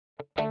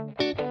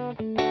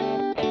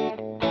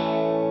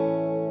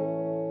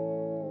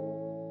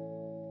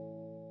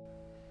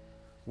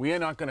We are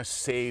not going to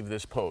save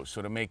this post,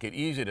 so to make it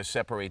easier to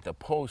separate the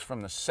post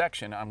from the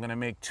section, I'm going to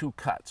make 2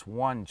 cuts,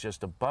 one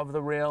just above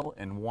the rail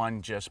and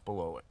one just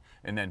below it,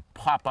 and then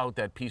pop out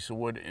that piece of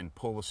wood and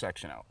pull the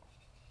section out.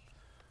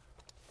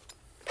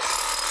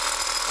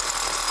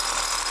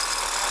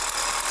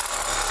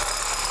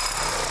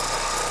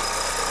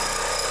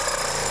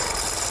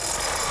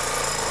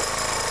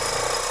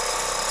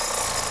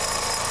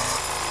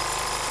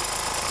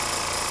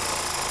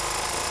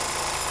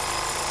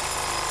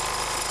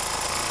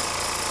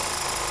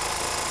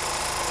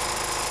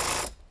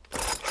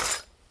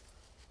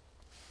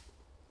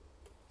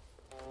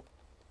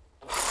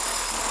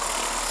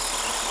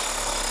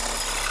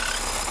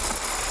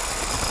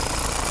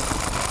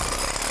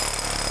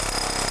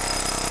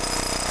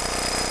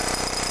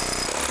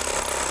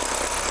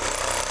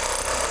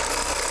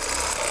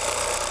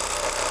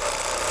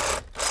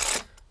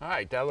 All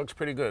right, that looks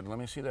pretty good. Let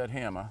me see that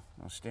hammer.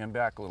 I'll stand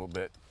back a little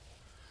bit.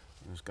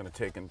 I'm just going to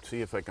take and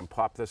see if I can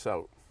pop this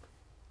out.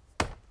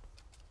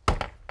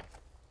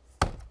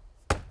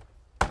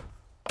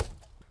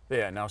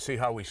 There, now see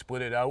how we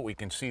split it out? We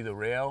can see the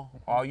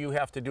rail. All you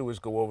have to do is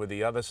go over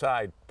the other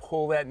side,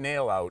 pull that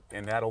nail out,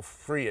 and that'll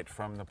free it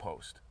from the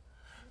post.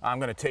 I'm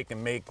going to take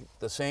and make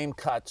the same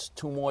cuts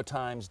 2 more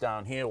times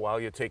down here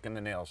while you're taking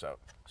the nails out.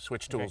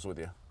 Switch tools with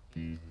you.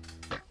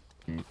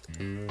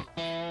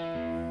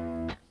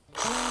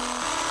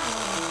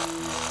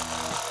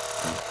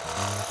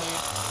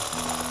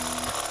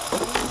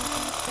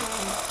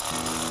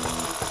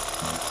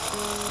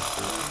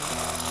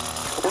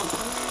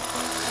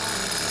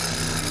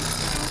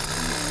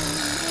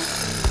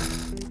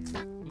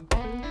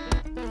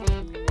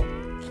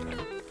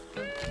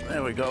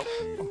 There we go.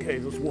 Okay,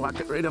 let's walk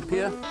it right up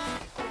here.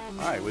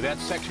 All right, with that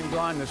section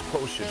gone, this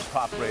post should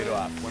pop right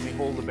off. Let me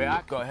hold the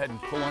back. Go ahead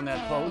and pull on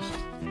that post.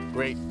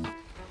 Great.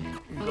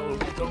 Go,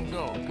 go,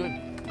 go.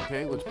 Good.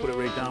 Okay, let's put it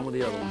right down with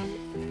the other one.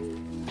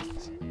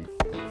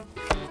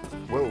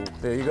 Whoa,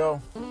 there you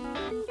go.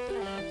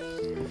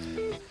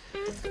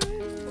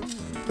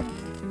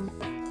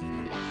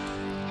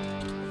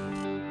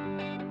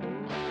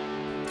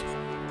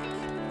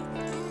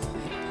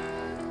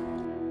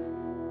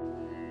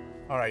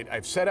 All right,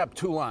 I've set up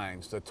 2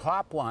 lines. The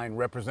top line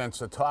represents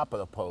the top of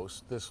the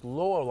post. This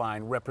lower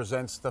line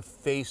represents the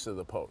face of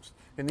the post.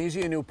 And these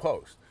are your new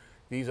posts.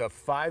 These are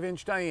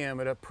 5-inch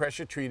diameter,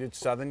 pressure-treated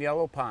southern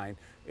yellow pine,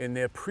 and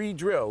they're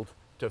pre-drilled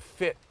to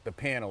fit the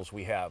panels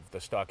we have, the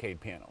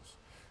stockade panels.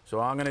 So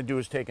all I'm gonna do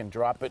is take and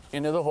drop it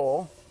into the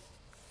hole.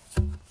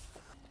 All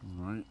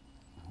right,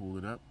 hold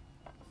it up.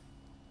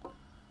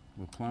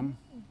 With plumb?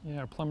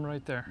 Yeah, plumb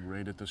right there.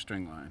 Right at the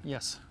string line.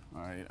 Yes.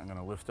 All right, I'm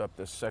gonna lift up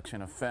this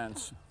section of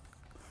fence.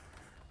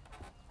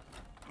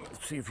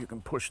 Let's see if you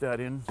can push that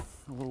in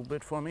a little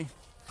bit for me.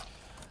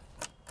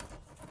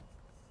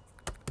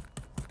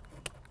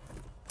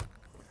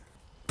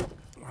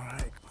 All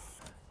right.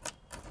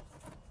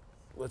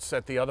 Let's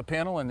set the other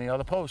panel and the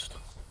other post.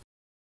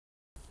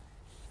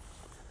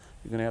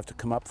 You're gonna have to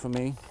come up for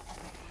me.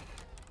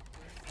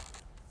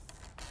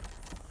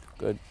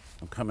 Good,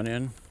 I'm coming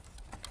in.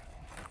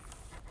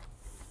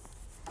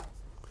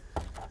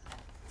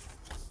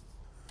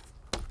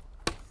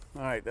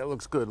 All right, that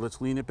looks good. Let's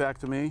lean it back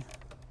to me.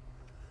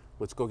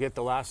 Let's go get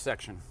the last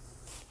section.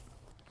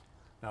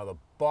 Now the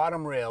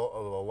bottom rail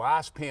of the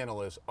last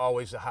panel is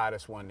always the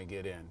hardest one to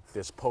get in.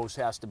 This post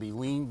has to be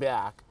leaned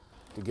back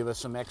to give us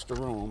some extra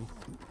room.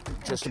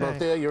 Just about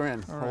there, you're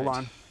in. Hold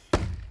on.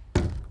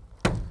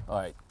 All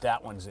right,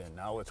 that one's in.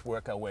 Now let's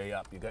work our way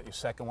up. You got your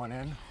second one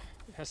in?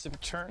 It has to be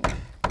turned.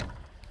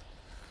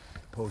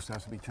 Post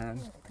has to be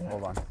turned.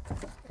 Hold on.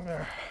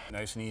 There.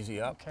 Nice and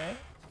easy up. Okay.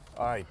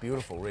 All right,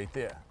 beautiful, right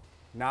there.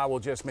 Now we'll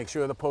just make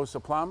sure the posts are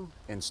plumb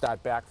and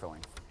start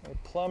backfilling. A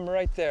plumb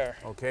right there.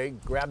 Okay,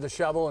 grab the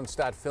shovel and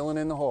start filling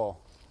in the hole.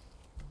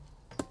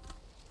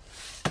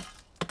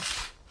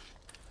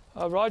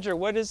 Roger,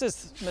 what is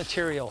this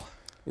material?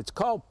 It's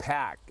called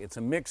pack. It's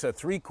a mix of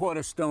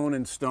 3/4 stone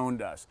and stone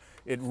dust.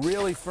 It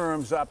really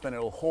firms up and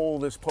it'll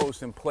hold this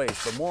post in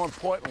place, but more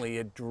importantly,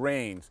 it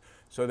drains.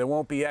 So there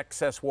won't be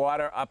excess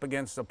water up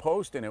against the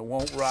post and it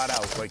won't rot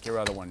out like your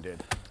other one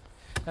did.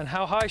 And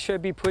how high should I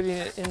be putting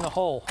it in the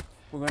hole?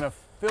 We're gonna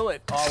fill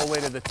it all the way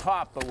to the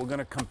top, but we're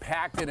gonna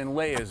compact it in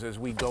layers as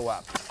we go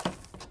up.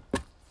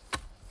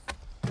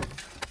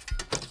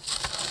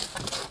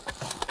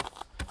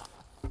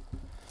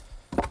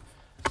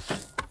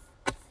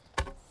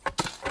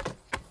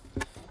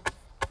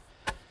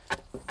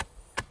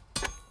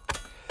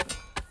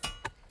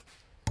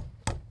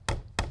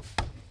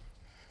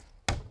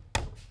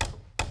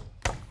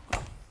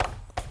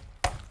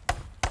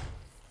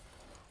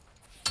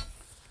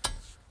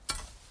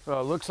 Well,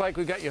 it looks like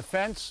we got your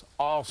fence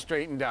all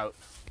straightened out.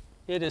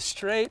 It is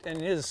straight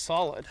and it is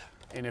solid.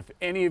 And if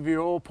any of your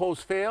old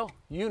posts fail,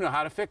 you know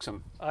how to fix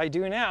them. I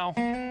do now.